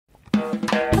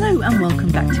Hello and welcome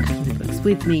back to Cooking with Books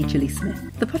with me, Gilly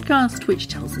Smith, the podcast which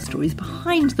tells the stories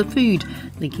behind the food,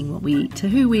 linking what we eat to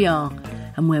who we are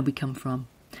and where we come from.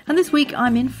 And this week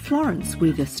I'm in Florence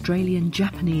with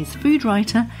Australian-Japanese food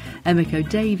writer Emiko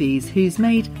Davies, who's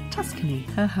made Tuscany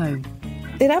her home.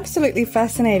 It absolutely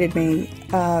fascinated me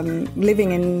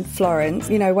living in Florence.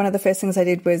 You know, one of the first things I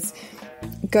did was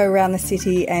go around the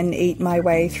city and eat my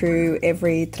way through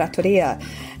every trattoria.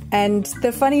 And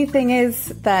the funny thing is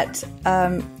that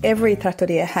every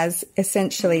trattoria has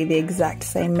essentially the exact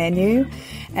same menu.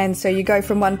 And so you go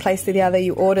from one place to the other,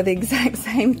 you order the exact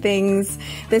same things,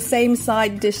 the same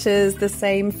side dishes, the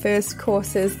same first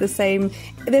courses, the same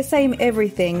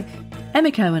everything.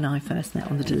 Emiko and I first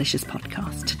met on the Delicious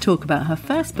podcast to talk about her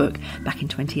first book back in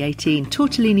 2018,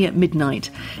 Tortellini at Midnight,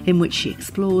 in which she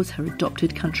explores her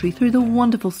adopted country through the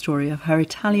wonderful story of her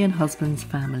Italian husband's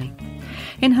family.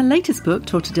 In her latest book,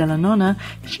 Torte della Nonna,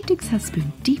 she digs her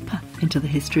spoon deeper into the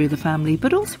history of the family,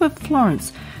 but also of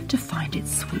Florence, to find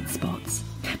its sweet spots.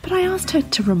 But I asked her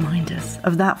to remind us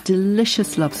of that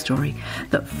delicious love story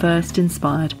that first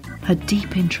inspired her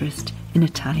deep interest in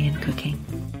Italian cooking.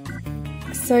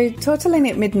 So Tortellini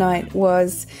at Midnight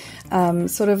was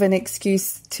sort of an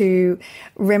excuse to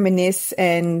reminisce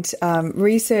and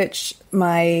research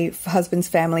my husband's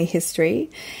family history.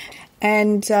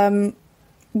 And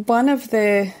one of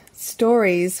the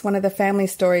family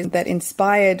stories that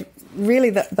inspired really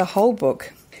the whole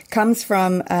book comes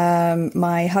from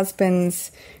my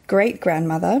husband's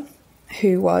great-grandmother,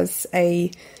 who was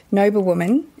a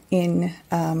noblewoman in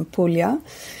Puglia.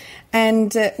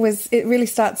 And it really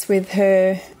starts with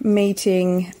her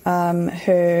meeting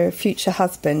her future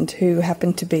husband, who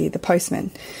happened to be the postman.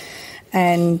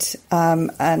 And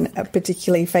a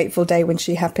particularly fateful day when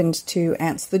she happened to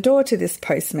answer the door to this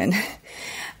postman.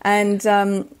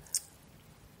 And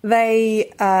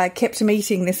they kept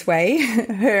meeting this way,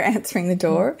 her answering the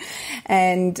door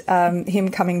and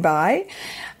him coming by,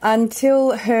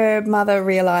 until her mother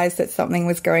realised that something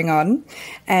was going on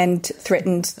and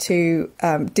threatened to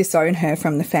disown her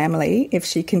from the family if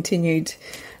she continued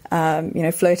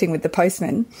flirting with the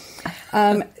postman,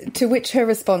 to which her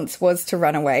response was to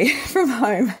run away from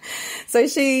home. So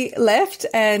she left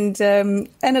and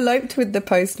eloped with the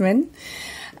postman.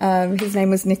 His name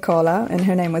was Nicola and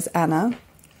her name was Anna.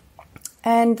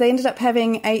 And they ended up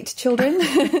having 8 children,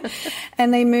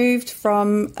 and they moved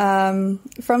from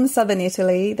southern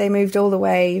Italy. They moved all the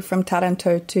way from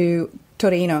Taranto to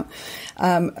Torino,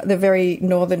 the very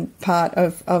northern part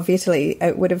of Italy.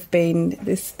 It would have been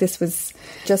this was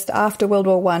just after World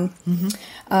War I,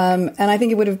 and I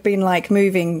think it would have been like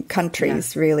moving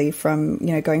countries, really, from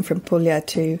going from Puglia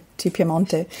to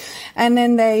Piemonte, and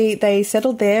then they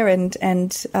settled there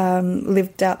and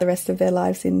lived out the rest of their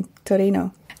lives in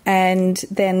Torino. And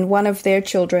then one of their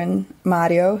children,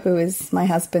 Mario, who is my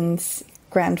husband's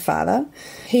grandfather,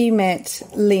 he met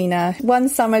Lina. One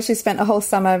summer, she spent a whole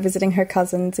summer visiting her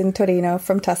cousins in Torino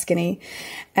from Tuscany,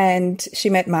 and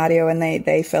she met Mario, and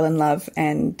they fell in love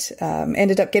and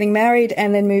ended up getting married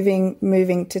and then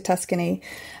moving to Tuscany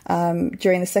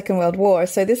during the Second World War.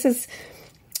 So this is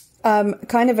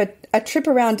kind of a trip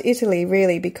around Italy,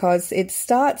 really, because it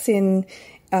starts in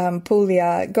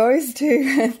Puglia, goes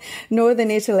to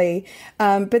northern Italy,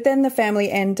 but then the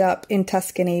family end up in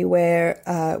Tuscany, where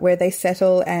they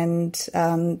settle, and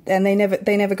they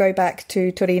never go back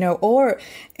to Torino or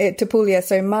to Puglia.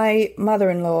 So my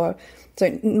mother-in-law,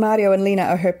 so Mario and Lina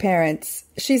are her parents.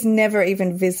 She's never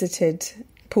even visited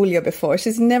Puglia before.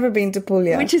 She's never been to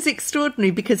Puglia. Which is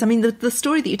extraordinary because, I mean, the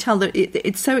story that you tell,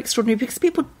 it's so extraordinary because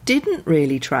people didn't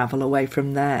really travel away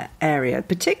from their area,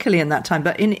 particularly in that time.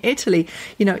 But in Italy,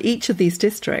 each of these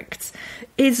districts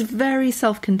is very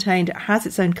self-contained. It has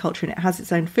its own culture and it has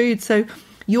its own food. So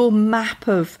your map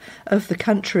of the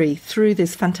country through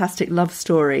this fantastic love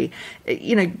story,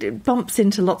 bumps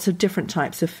into lots of different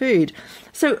types of food.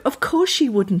 So, of course, she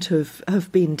wouldn't have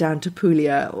been down to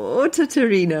Puglia or to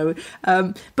Torino.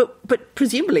 But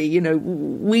presumably,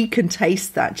 we can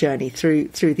taste that journey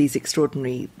through these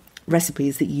extraordinary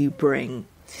recipes that you bring.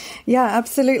 Yeah,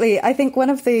 absolutely. I think one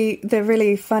of the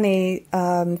really funny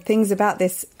things about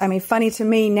this, I mean, funny to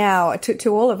me now, to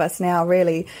all of us now,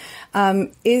 really,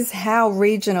 is how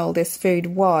regional this food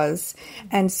was.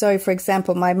 And so, for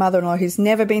example, my mother-in-law, who's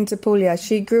never been to Puglia,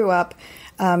 she grew up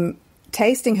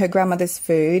tasting her grandmother's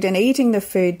food and eating the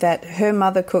food that her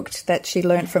mother cooked that she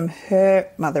learnt from her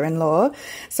mother-in-law.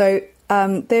 So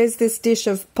there's this dish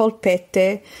of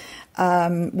polpette,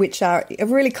 which are a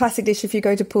really classic dish. If you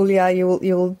go to Puglia,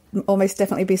 you'll almost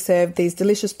definitely be served these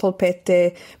delicious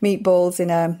polpette meatballs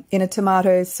in a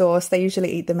tomato sauce. They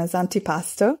usually eat them as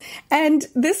antipasto. And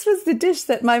this was the dish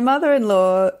that my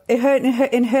mother-in-law,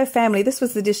 in her family, this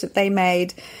was the dish that they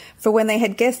made for when they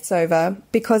had guests over,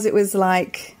 because it was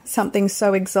like something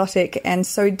so exotic and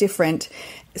so different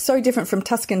from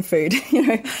Tuscan food, you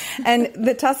know. And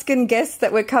the Tuscan guests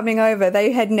that were coming over,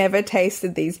 they had never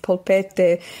tasted these polpette.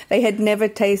 They had never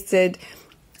tasted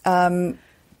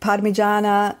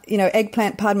parmigiana, you know,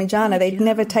 eggplant parmigiana. They'd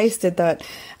never tasted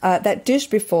that dish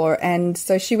before. And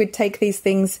so she would take these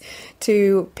things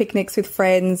to picnics with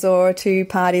friends or to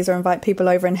parties or invite people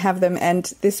over and have them. And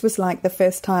this was like the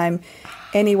first time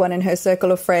anyone in her circle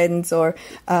of friends or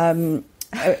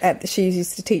she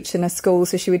used to teach in a school,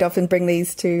 so she would often bring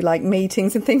these to like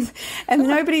meetings and things, and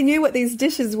nobody knew what these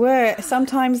dishes were.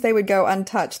 Sometimes they would go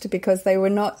untouched because they were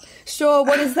not sure,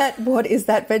 what is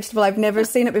that vegetable? I've never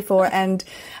seen it before. And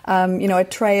you know, a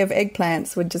tray of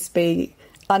eggplants would just be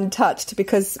untouched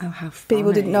because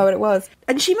people didn't know what it was.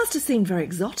 And she must have seemed very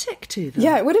exotic to them.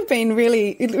 Yeah, it would have been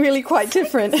really quite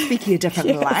different. Speaking a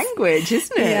different language,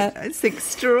 isn't it? Yeah. It's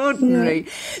extraordinary.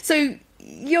 So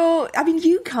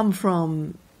you come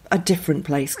from a different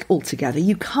place altogether.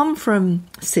 You come from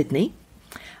Sydney,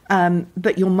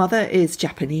 but your mother is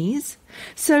Japanese.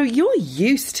 So you're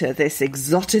used to this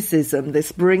exoticism,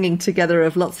 this bringing together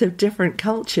of lots of different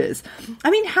cultures.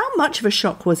 I mean, how much of a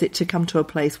shock was it to come to a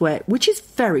place which is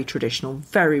very traditional,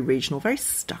 very regional, very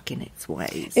stuck in its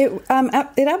ways? It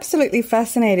absolutely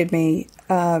fascinated me,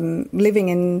 living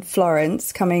in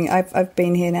Florence. I've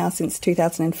been here now since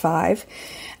 2005.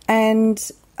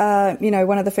 And, you know,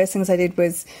 one of the first things I did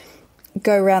was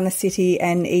go around the city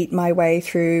and eat my way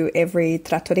through every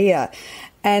trattoria.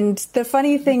 And the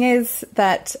funny thing is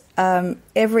that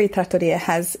every trattoria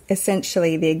has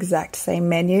essentially the exact same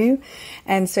menu.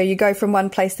 And so you go from one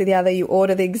place to the other, you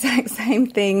order the exact same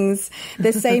things,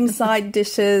 the same side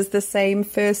dishes, the same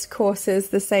first courses,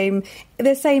 the same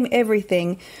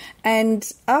everything. And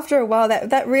after a while,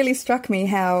 that really struck me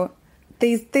how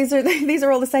these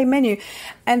are all the same menu.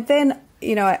 And then,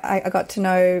 you know, I got to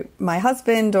know my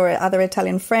husband or other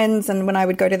Italian friends, and when I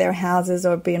would go to their houses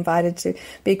or be invited to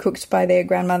be cooked by their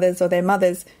grandmothers or their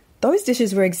mothers, those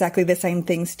dishes were exactly the same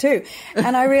things too.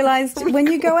 And I realised when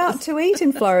you go out to eat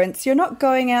in Florence, you're not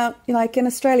going out, like in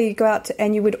Australia, you go out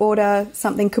and you would order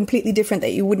something completely different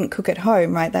that you wouldn't cook at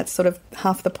home, right? That's sort of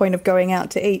half the point of going out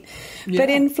to eat. Yeah.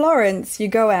 But in Florence, you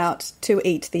go out to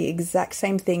eat the exact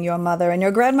same thing your mother and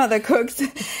your grandmother cooked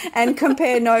and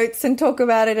compare notes and talk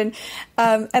about it. And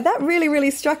that really, really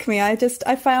struck me. I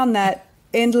found that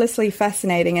endlessly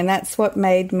fascinating, and that's what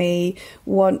made me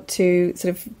want to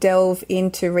sort of delve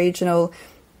into regional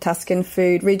Tuscan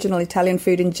food, regional Italian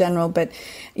food in general, but,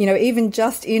 you know, even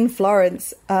just in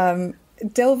Florence,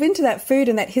 delve into that food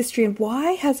and that history, and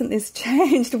why hasn't this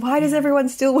changed? Why does everyone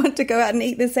still want to go out and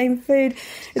eat the same food?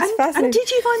 It's fascinating. And did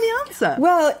you find the answer?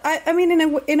 Well, I mean,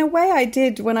 in a way I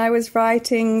did. When I was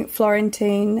writing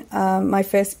Florentine, my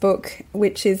first book,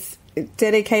 which is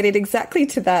dedicated exactly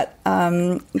to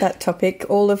that topic,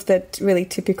 all of the really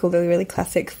typical, the really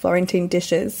classic Florentine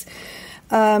dishes.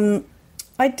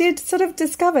 I did sort of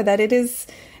discover that it is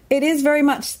very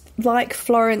much like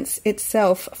Florence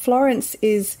itself. Florence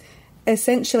is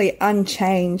essentially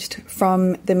unchanged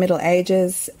from the Middle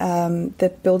Ages.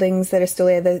 The buildings that are still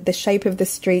there, the shape of the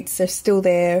streets are still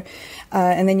there,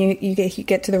 and then you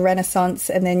get to the Renaissance,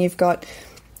 and then you've got,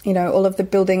 you know, all of the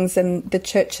buildings and the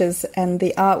churches and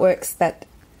the artworks that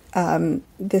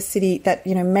the city that,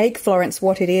 you know, make Florence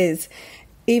what it is.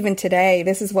 Even today,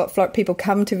 this is what people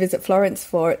come to visit Florence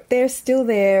for. They're still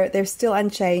there. They're still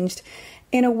unchanged.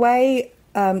 In a way,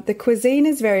 the cuisine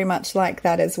is very much like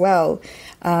that as well.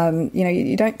 You know,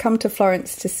 you don't come to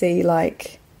Florence to see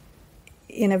like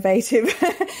innovative,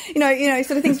 you know,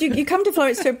 sort of things. You come to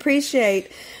Florence to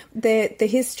appreciate the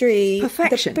history,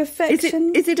 perfection. The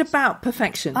perfection. Is it about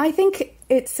perfection? I think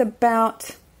it's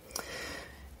about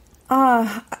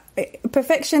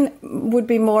perfection would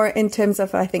be more in terms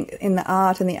of, I think, in the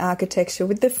art and the architecture.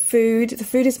 With the food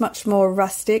is much more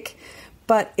rustic,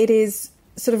 but it is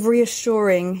sort of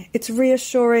reassuring. It's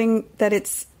reassuring that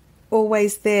it's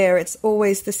always there. It's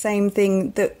always the same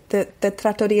thing. The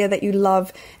trattoria that you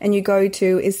love and you go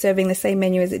to is serving the same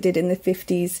menu as it did in the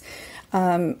 50s.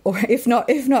 Or if not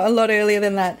a lot earlier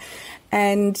than that.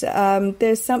 And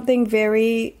there's something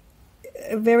very,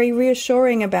 very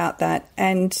reassuring about that.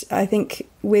 And I think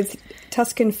with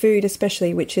Tuscan food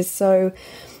especially, which is so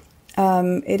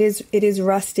It is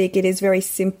rustic. It is very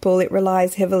simple. It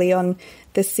relies heavily on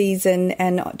the season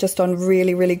and just on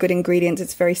really, really good ingredients.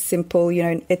 It's very simple.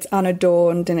 It's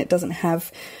unadorned and it doesn't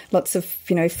have lots of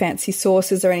fancy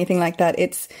sauces or anything like that.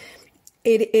 It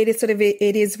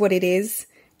is what it is,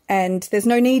 and there's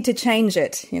no need to change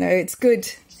it. It's good.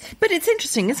 But it's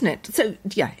interesting, isn't it? So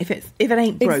yeah, if it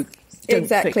ain't broke, don't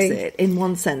fix it, in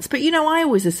one sense. But I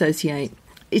always associate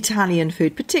Italian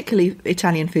food, particularly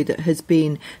Italian food that has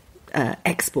been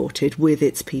exported with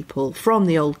its people from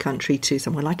the old country to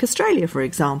somewhere like Australia, for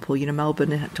example.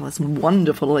 Melbourne has some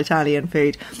wonderful Italian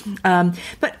food,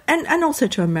 but also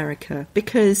to America,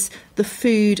 because the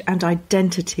food and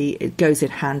identity, it goes in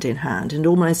hand, and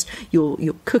almost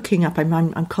you're cooking up.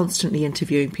 I'm constantly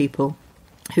interviewing people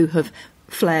who have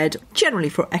fled generally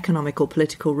for economic or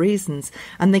political reasons,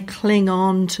 and they cling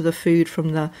on to the food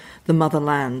from the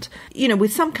motherland,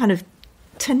 with some kind of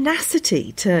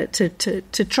tenacity to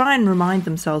try and remind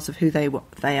themselves of who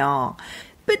they are.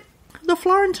 But the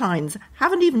Florentines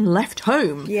haven't even left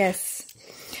home. Yes,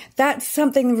 that's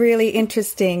something really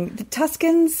interesting. The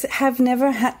Tuscans have never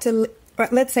had to,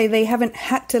 let's say they haven't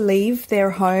had to leave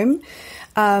their home.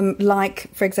 Like,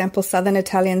 for example, Southern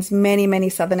Italians, many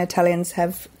Southern Italians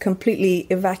have completely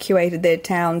evacuated their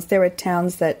towns. There are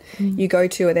towns that you go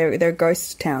to, they're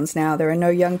ghost towns now. There are no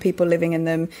young people living in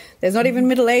them. There's not even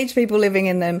middle-aged people living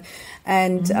in them.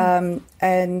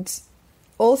 And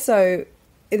also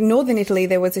in northern Italy,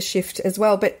 there was a shift as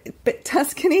well. But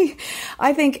Tuscany,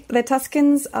 I think the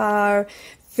Tuscans are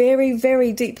very,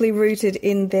 very deeply rooted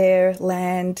in their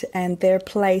land and their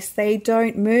place. They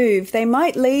don't move. They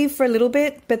might leave for a little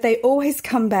bit, but they always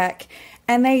come back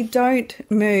and they don't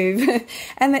move.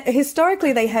 And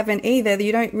historically, they haven't either.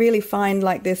 You don't really find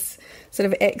like this sort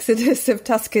of exodus of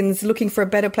Tuscans looking for a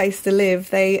better place to live.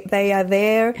 They are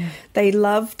there. They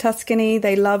love Tuscany.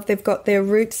 They've got their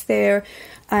roots there.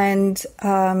 And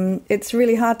it's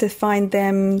really hard to find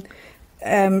them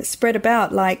spread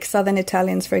about like Southern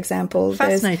Italians, for example.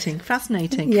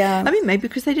 Fascinating. Yeah. I mean, maybe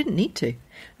because they didn't need to.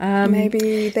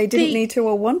 Maybe they didn't need to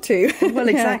or want to. Well,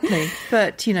 exactly. Yeah.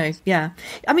 But, yeah.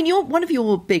 I mean, one of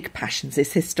your big passions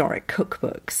is historic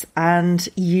cookbooks, and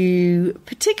you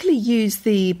particularly use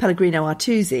the Pellegrino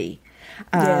Artusi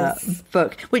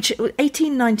book, which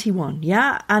 1891,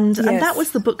 yeah? And that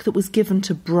was the book that was given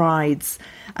to brides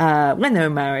when they were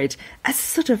married as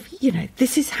sort of,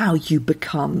 this is how you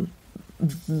become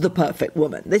the perfect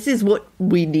woman. This is what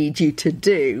we need you to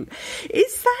do.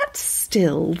 Is that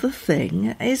still the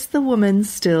thing? Is the woman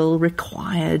still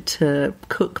required to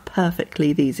cook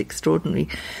perfectly these extraordinary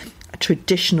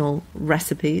traditional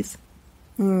recipes?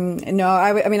 No,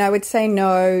 I would say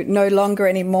no longer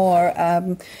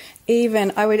anymore.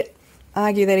 Even I would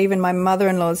argue that even my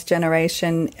mother-in-law's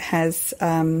generation has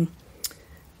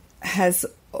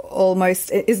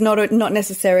almost is not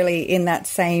necessarily in that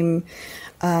same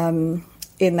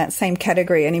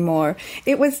category anymore.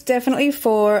 It was definitely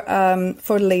for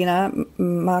Lena,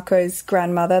 Marco's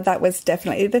grandmother. That was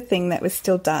definitely the thing that was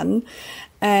still done.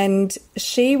 And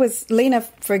Lena,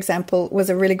 for example, was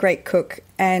a really great cook,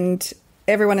 and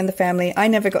everyone in the family, I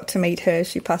never got to meet her.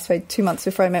 She passed away 2 months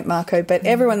before I met Marco, but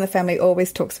everyone in the family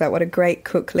always talks about what a great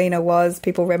cook Lena was.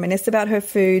 People reminisce about her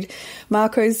food.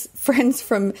 Marco's friends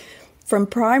from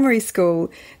primary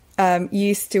school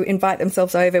used to invite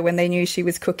themselves over when they knew she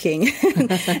was cooking,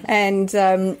 and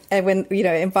when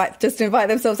invite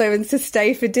themselves over to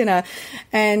stay for dinner,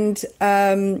 and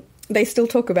they still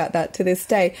talk about that to this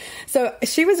day. So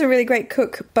she was a really great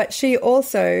cook, but she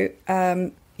also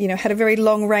had a very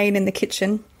long reign in the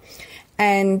kitchen,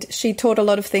 and she taught a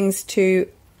lot of things to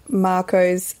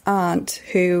Marco's aunt,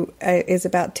 who is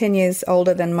about 10 years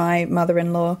older than my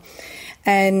mother-in-law.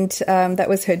 And that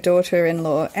was her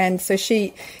daughter-in-law. And so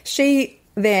she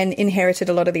then inherited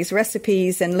a lot of these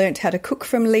recipes and learnt how to cook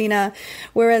from Lena,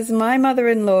 whereas my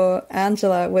mother-in-law,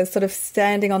 Angela, was sort of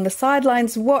standing on the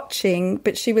sidelines watching,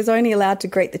 but she was only allowed to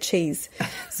grate the cheese.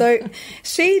 So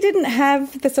she didn't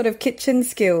have the sort of kitchen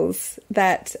skills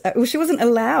that she wasn't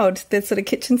allowed the sort of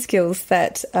kitchen skills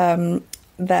that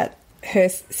that her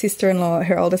sister-in-law,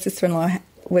 her older sister-in-law,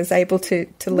 was able to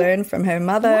learn from her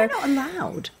mother. Why not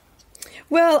allowed?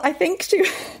 Well, I think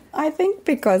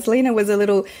because Lena was a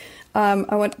little,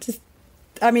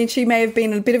 she may have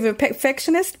been a bit of a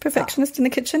perfectionist in the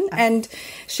kitchen, and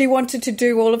she wanted to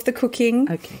do all of the cooking.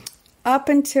 Okay. Up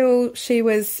until she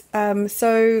was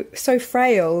so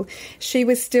frail, she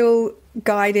was still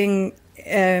guiding.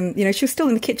 She was still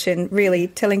in the kitchen, really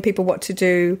telling people what to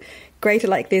do, grate it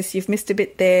like this, you've missed a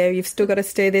bit there, you've still got to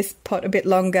stir this pot a bit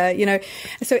longer, you know.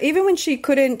 So even when she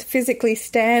couldn't physically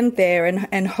stand there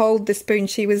and hold the spoon,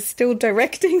 she was still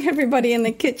directing everybody in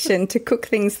the kitchen to cook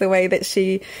things the way that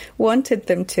she wanted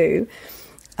them to.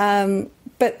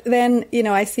 But then, you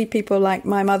know, I see people like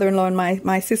my mother-in-law and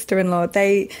my sister-in-law,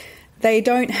 they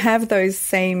don't have those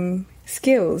same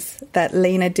skills that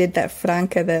Lena did, that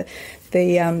Franca,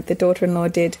 the daughter-in-law,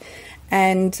 did.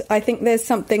 And I think there's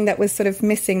something that was sort of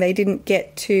missing. They didn't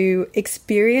get to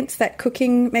experience that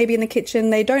cooking maybe in the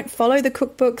kitchen. They don't follow the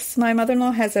cookbooks. My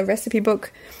mother-in-law has a recipe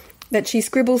book that she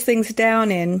scribbles things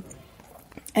down in,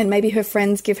 and maybe her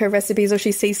friends give her recipes, or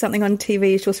she sees something on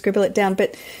TV, she'll scribble it down.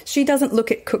 But she doesn't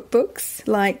look at cookbooks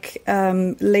like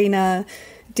Lena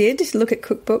did, look at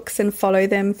cookbooks and follow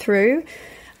them through.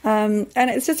 And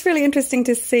it's just really interesting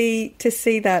to see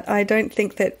that. I don't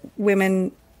think that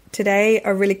women today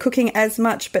are really cooking as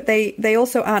much, but they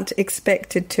also aren't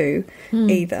expected to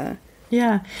either.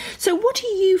 Yeah. So what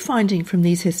are you finding from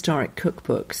these historic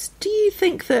cookbooks? Do you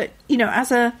think that, you know,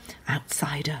 as a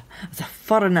outsider, as a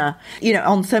foreigner, you know,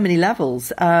 on so many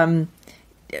levels, were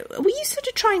you sort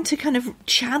of trying to kind of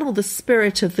channel the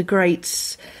spirit of the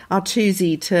great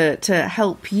Artusi to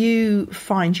help you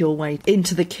find your way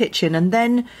into the kitchen, and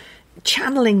then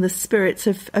channeling the spirits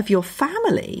of your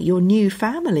family, your new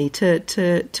family,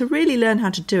 to really learn how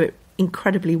to do it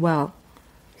incredibly well?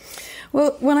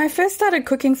 Well, when I first started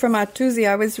cooking from Artusi,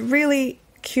 I was really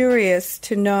curious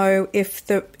to know if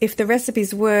the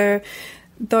recipes were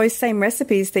those same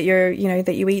recipes that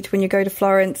that you eat when you go to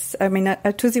Florence. I mean,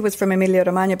 Artusi was from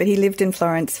Emilia-Romagna, but he lived in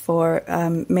Florence for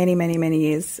many, many, many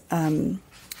years.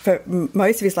 For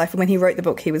most of his life, and when he wrote the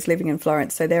book, he was living in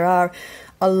Florence. So there are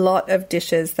a lot of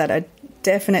dishes that are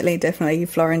definitely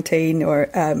Florentine or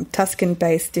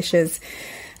Tuscan-based dishes.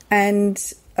 And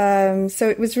so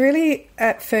it was really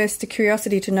at first a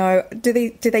curiosity to know, do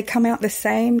they come out the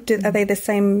same? Are they the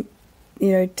same,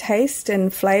 you know, taste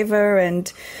and flavour?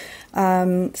 And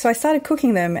so I started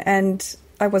cooking them, and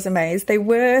I was amazed. They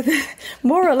were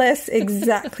more or less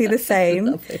exactly the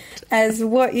same as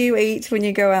what you eat when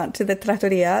you go out to the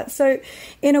trattoria. So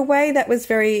in a way, that was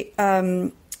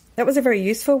a very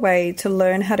useful way to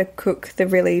learn how to cook the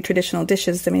really traditional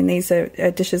dishes. I mean, these are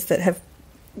dishes that have,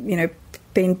 you know,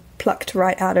 been plucked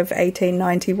right out of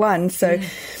 1891. So,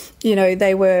 you know,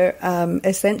 they were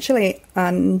essentially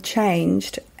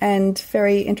unchanged, and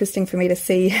very interesting for me to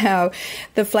see how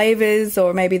the flavours,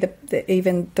 or maybe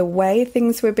even the way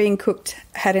things were being cooked,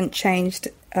 hadn't changed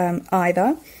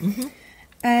either. Mm-hmm.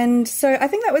 And so I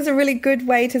think that was a really good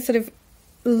way to sort of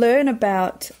learn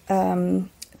about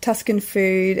Tuscan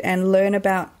food, and learn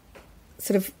about,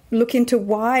 sort of look into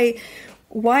why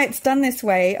it's done this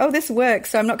way. Oh, this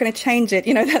works, so I'm not going to change it.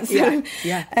 You know, that's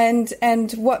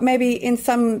and what maybe in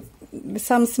some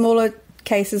smaller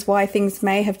cases why things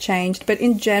may have changed, but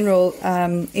in general,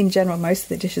 most of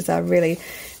the dishes are really,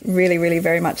 really, really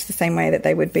very much the same way that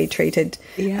they would be treated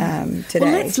today.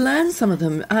 Well, let's learn some of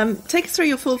them. Take us through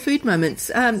your full food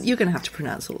moments. You're going to have to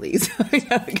pronounce all these. I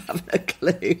don't have a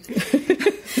clue.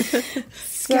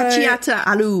 Schiacciata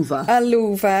all'uva.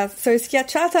 All'uva. So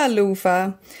schiacciata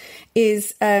all'uva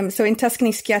is so in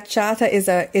Tuscany, schiacciata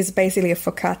is basically a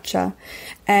focaccia,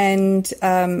 and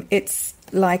it's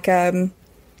like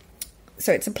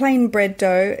so it's a plain bread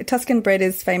dough. Tuscan bread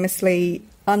is famously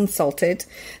unsalted,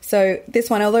 so this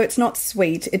one, although it's not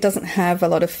sweet, it doesn't have a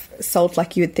lot of salt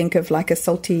like you would think of like a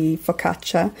salty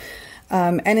focaccia,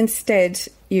 and instead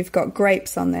you've got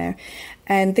grapes on there,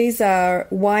 and these are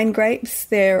wine grapes.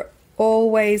 They're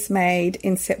always made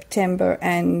in September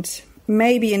and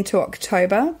maybe into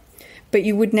October, but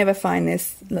you would never find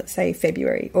this, let's say,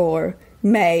 February or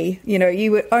May. You know,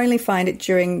 you would only find it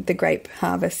during the grape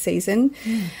harvest season.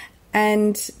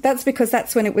 And that's because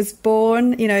that's when it was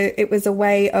born. You know, it was a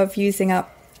way of using up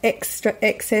extra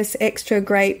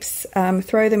grapes,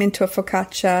 throw them into a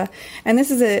focaccia. And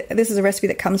this is a recipe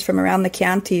that comes from around the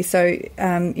Chianti, so you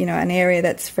know, an area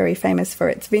that's very famous for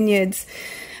its vineyards.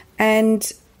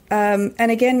 And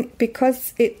again,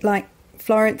 because it, like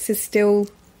Florence is still,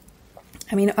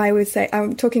 I mean, I would say,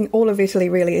 I'm talking all of Italy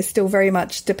really, is still very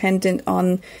much dependent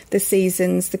on the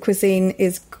seasons. The cuisine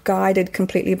is guided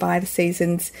completely by the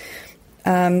seasons.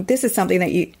 This is something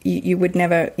that you would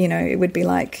never, you know, it would be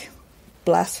like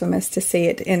blasphemous to see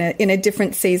it in a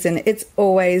different season. It's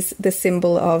always the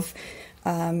symbol of,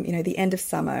 you know, the end of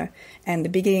summer and the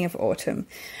beginning of autumn.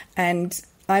 And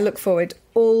I look forward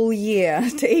all year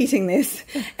to eating this,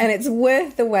 and it's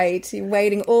worth the wait. You're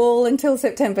waiting all until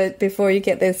September before you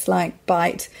get this like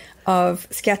bite of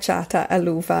schiacciata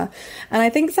all'uva. And I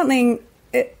think something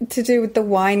to do with the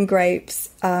wine grapes,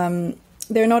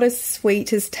 they're not as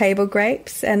sweet as table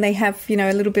grapes, and they have, you know,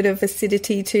 a little bit of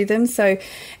acidity to them. So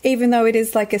even though it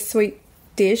is like a sweet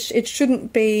dish, it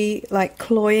shouldn't be like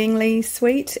cloyingly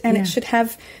sweet, and it should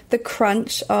have the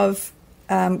crunch of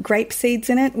grape seeds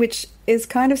in it, which is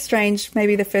kind of strange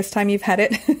maybe the first time you've had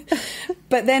it.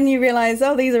 But then you realise,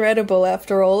 oh, these are edible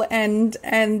after all, and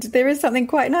there is something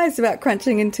quite nice about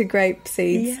crunching into grape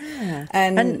seeds. Yeah,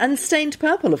 and stained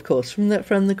purple, of course, from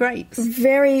the grapes.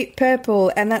 Very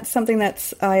purple, and that's something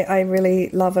that's I really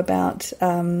love about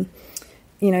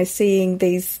seeing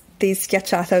these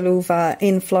schiacciata l'uva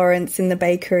in Florence in the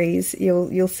bakeries.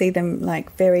 You'll see them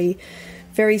like very,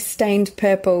 very stained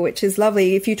purple, which is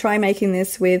lovely. If you try making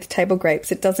this with table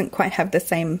grapes, it doesn't quite have the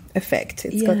same effect.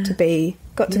 It's got to be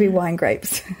wine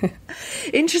grapes.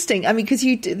 Interesting. I mean, because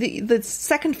the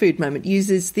second food moment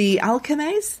uses the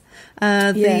alchemes,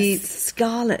 the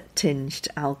scarlet tinged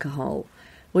alcohol,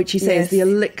 which you say is the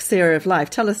elixir of life.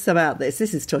 Tell us about this.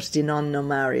 This is Torta di Nonno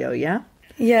Mario, yeah?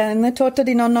 Yeah, and the Torta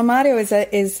di Nonno Mario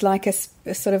is like a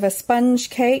sort of a sponge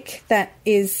cake that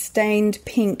is stained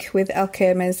pink with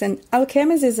alchemes. And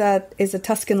alchemes is a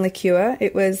Tuscan liqueur.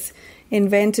 It was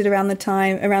invented around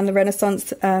the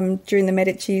Renaissance, during the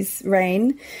Medici's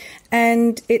reign.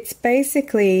 And it's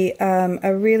basically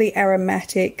a really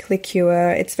aromatic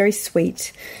liqueur. It's very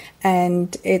sweet,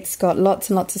 and it's got lots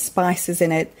and lots of spices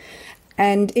in it.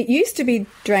 And it used to be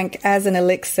drank as an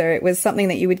elixir. It was something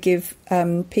that you would give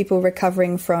people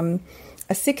recovering from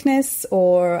a sickness,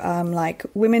 or like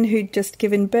women who'd just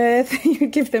given birth. You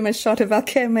would give them a shot of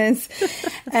alchemes.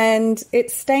 And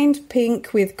it's stained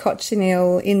pink with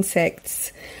cochineal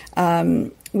insects,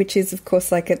 which is, of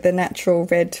course, like the natural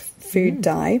red food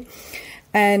dye.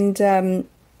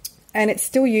 And it's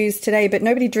still used today, but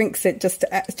nobody drinks it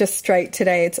just straight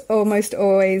today. It's almost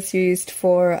always used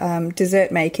for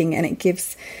dessert making, and it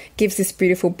gives this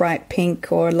beautiful bright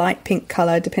pink or light pink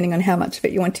colour, depending on how much of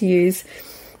it you want to use.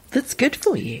 That's good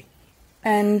for you.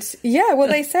 And yeah, well,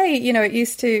 they say, it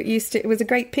used to it was a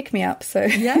great pick-me-up. So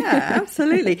yeah,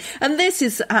 absolutely. And this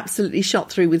is absolutely shot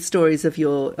through with stories of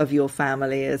your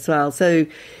family as well. So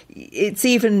it's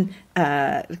even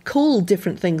called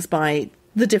different things by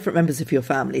the different members of your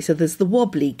family. So there's the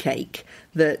wobbly cake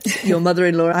that your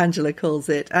mother-in-law Angela calls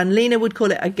it, and Lena would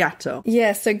call it a gatto.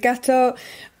 Yeah, so gatto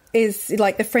is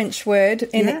like the French word.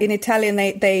 In Italian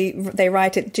they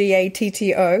write it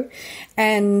Gatto,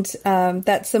 and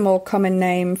that's a more common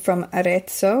name from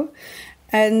Arezzo.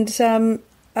 And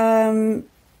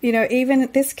even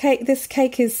this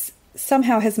cake is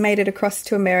somehow has made it across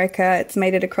to America. It's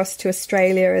made it across to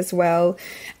Australia as well.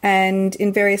 And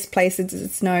in various places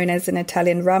it's known as an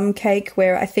Italian rum cake,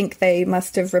 where I think they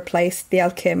must have replaced the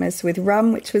alchemes with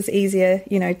rum, which was easier,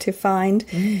 to find.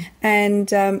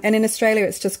 And in Australia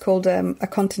it's just called a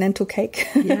continental cake.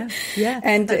 Yeah.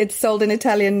 And it's sold in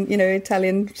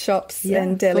Italian shops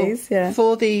and delis.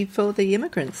 For the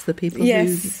immigrants, the people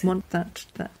who want that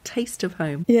taste of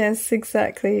home. Yes,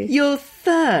 exactly. Your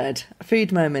third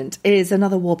food moment is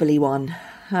another wobbly one.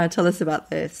 Tell us about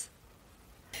this.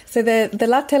 So the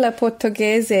latte alla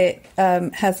portoghese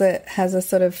has a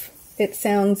sort of, it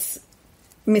sounds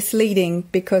misleading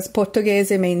because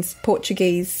Portoghese means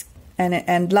Portuguese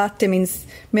and latte means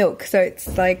milk. So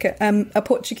it's like a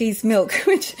Portuguese milk,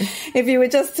 which if you were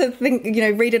just to think,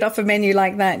 read it off a menu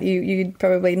like that, you'd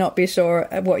probably not be sure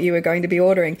what you were going to be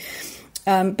ordering.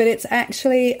 But it's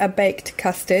actually a baked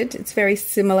custard. It's very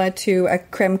similar to a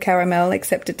creme caramel,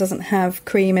 except it doesn't have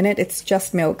cream in it. It's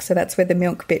just milk, so that's where the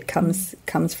milk bit comes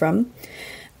from.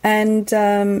 And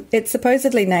it's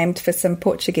supposedly named for some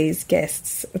Portuguese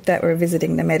guests that were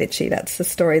visiting the Medici. That's the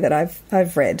story that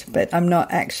I've read, but I'm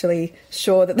not actually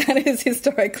sure that is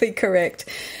historically correct.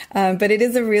 But it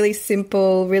is a really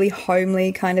simple, really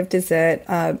homely kind of dessert.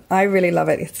 I really love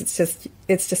it. It's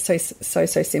just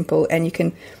so simple,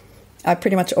 and I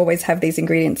pretty much always have these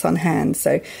ingredients on hand.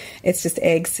 So it's just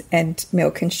eggs and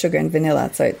milk and sugar and vanilla.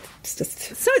 So it's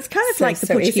just it's kind of like the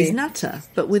Portuguese nata,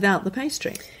 but without the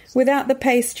pastry. Without the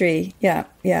pastry, yeah.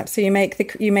 So you make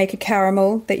a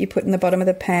caramel that you put in the bottom of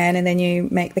the pan, and then you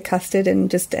make the custard and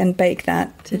bake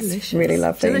that. Delicious. It's really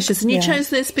lovely. Delicious. And you chose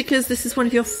this because this is one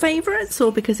of your favourites,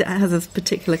 or because it has a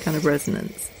particular kind of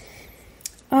resonance?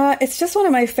 It's just one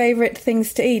of my favourite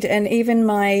things to eat, and even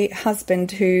my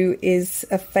husband, who is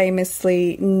a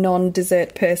famously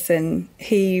non-dessert person,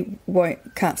 he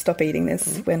can't stop eating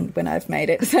this when I've made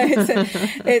it. So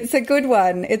it's a good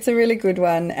one. It's a really good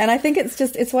one, and I think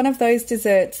it's one of those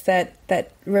desserts that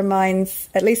that reminds,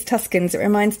 at least Tuscans, it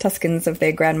reminds Tuscans of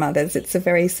their grandmothers. It's a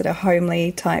very sort of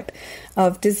homely type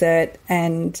of dessert,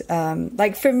 and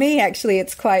like for me, actually,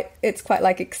 it's quite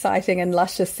like exciting and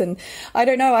luscious. And I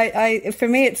don't know, I for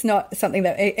me, it's not something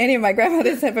that any of my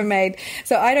grandmothers ever made,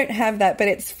 so I don't have that. But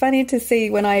it's funny to see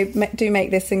when I do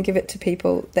make this and give it to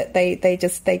people that they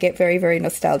get very, very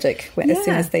nostalgic as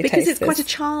soon as they taste it. Because it's quite a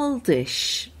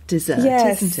childish dessert,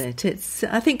 isn't it? It's,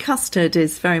 I think custard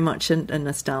is very much a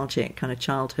nostalgic kind of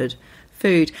childhood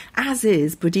food, as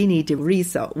is budini di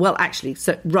riso. Well, actually,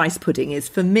 so rice pudding is,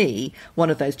 for me, one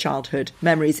of those childhood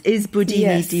memories. Is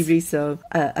budini di riso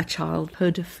a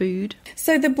childhood food?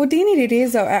 So the budini di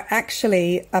riso are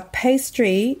actually a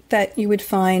pastry that you would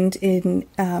find in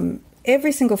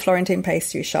every single Florentine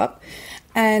pastry shop,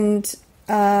 and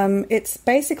it's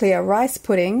basically a rice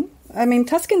pudding. I mean,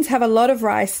 Tuscans have a lot of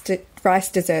rice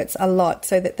desserts, a lot,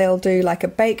 so that they'll do like a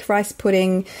baked rice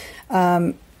pudding,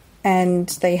 and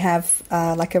they have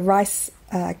like a rice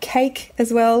cake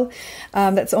as well.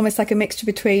 That's almost like a mixture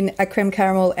between a creme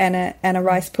caramel and a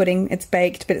rice pudding. It's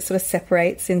baked, but it sort of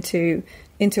separates into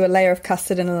a layer of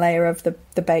custard and a layer of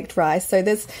the baked rice. So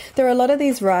there are a lot of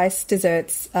these rice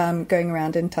desserts going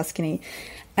around in Tuscany,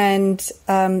 and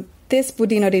this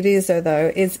budino di riso,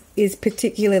 though, is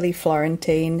particularly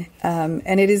Florentine,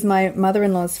 and it is my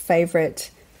mother-in-law's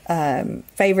favourite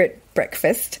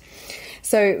breakfast.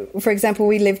 So, for example,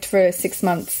 we lived for 6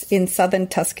 months in southern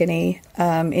Tuscany,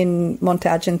 in Monte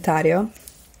Argentario,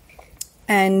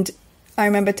 and I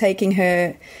remember taking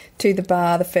her to the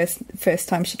bar the first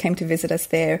time she came to visit us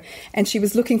there, and she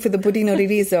was looking for the budino di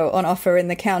riso on offer in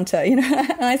the counter, you know.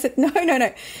 And I said, no,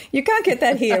 you can't get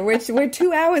that here. We're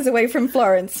 2 hours away from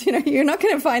Florence. You know, you're not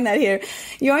going to find that here.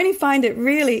 You only find it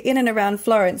really in and around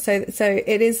Florence. So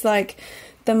it is like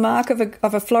the mark of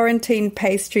a Florentine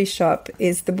pastry shop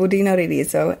is the budino di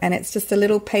riso, and it's just a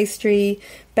little pastry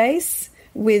base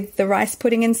with the rice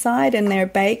pudding inside, and they're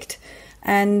baked.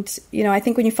 And, you know, I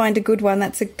think when you find a good one,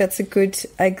 that's a good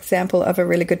example of a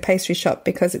really good pastry shop,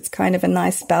 because it's kind of a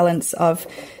nice balance of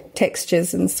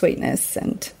textures and sweetness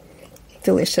and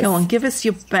delicious. Go on, give us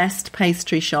your best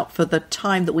pastry shop for the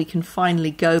time that we can finally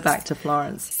go back to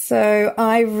Florence. So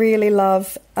I really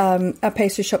love a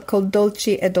pastry shop called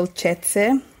Dolci e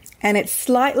Dolcezze, and it's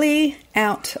slightly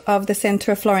out of the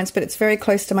centre of Florence, but it's very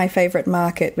close to my favourite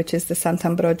market, which is the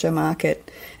Sant'Ambrogio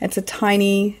market. It's a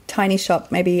tiny, tiny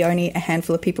shop. Maybe only a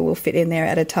handful of people will fit in there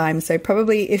at a time. So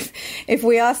probably if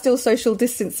we are still social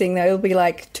distancing, there'll be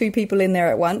like 2 people in there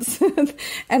at once,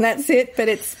 and that's it. But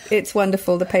it's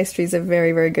wonderful. The pastries are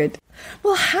very, very good.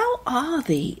 Well, how are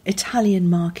the Italian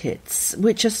markets,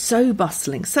 which are so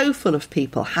bustling, so full of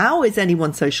people? How is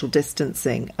anyone social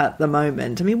distancing at the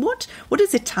moment? I mean, what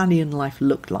does Italian life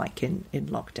look like in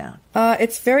lockdown?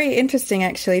 It's very interesting,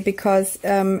 actually, because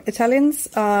Italians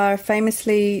are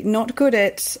famously not good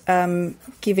at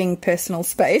giving personal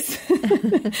space,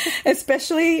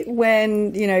 especially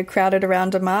when, you know, crowded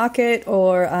around a market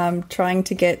or trying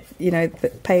to get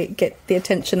the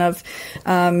attention of,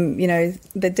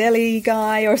 the deli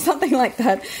guy or something like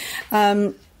that.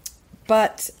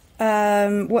 But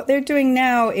what they're doing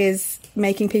now is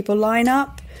making people line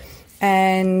up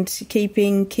and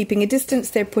keeping a distance.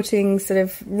 They're putting sort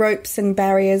of ropes and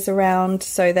barriers around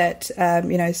so that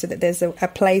so that there's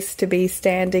a place to be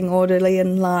standing orderly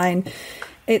in line.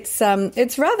 It's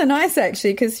rather nice,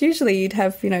 actually, because usually you'd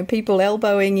have people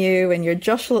elbowing you and you're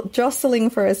jostling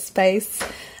for a space.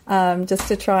 Just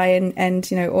to try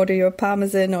and order your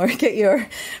parmesan or get your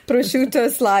prosciutto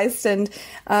sliced. And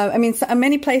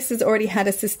many places already had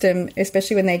a system,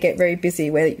 especially when they get very busy,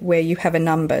 where you have a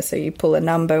number. So you pull a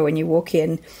number when you walk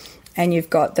in and you've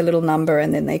got the little number,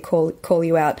 and then they call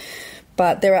you out.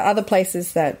 But there are other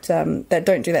places that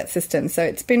don't do that system. So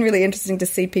it's been really interesting to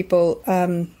see people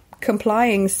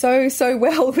complying so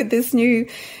well with this new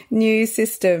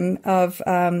system of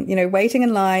waiting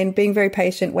in line, being very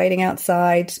patient, waiting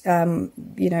outside,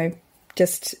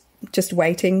 just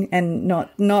waiting and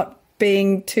not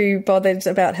being too bothered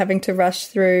about having to rush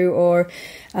through or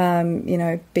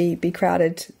be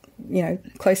crowded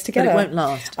close together. But it won't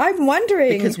last. I'm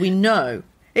wondering, because we know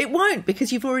it won't,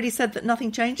 because you've already said that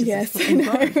nothing changes. Yes,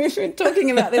 we've been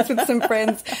talking about this with some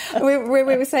friends. We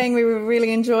were saying we were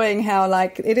really enjoying how,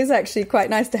 it is actually quite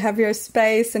nice to have your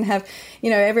space and have,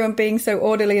 everyone being so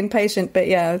orderly and patient. But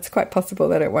yeah, it's quite possible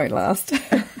that it won't last.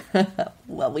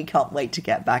 Well, we can't wait to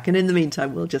get back. And in the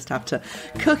meantime, we'll just have to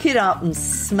cook it up and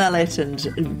smell it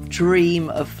and dream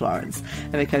of Florence.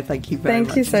 Emiko, thank you very much.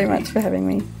 Thank you so much for having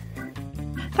me.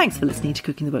 Thanks for listening to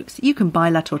Cooking the Books. You can buy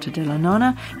La Torta della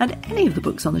Nonna and any of the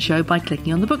books on the show by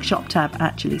clicking on the bookshop tab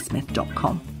at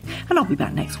gillysmith.com. And I'll be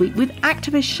back next week with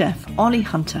activist chef Ollie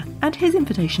Hunter and his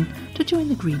invitation to join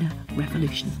the greener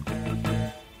revolution.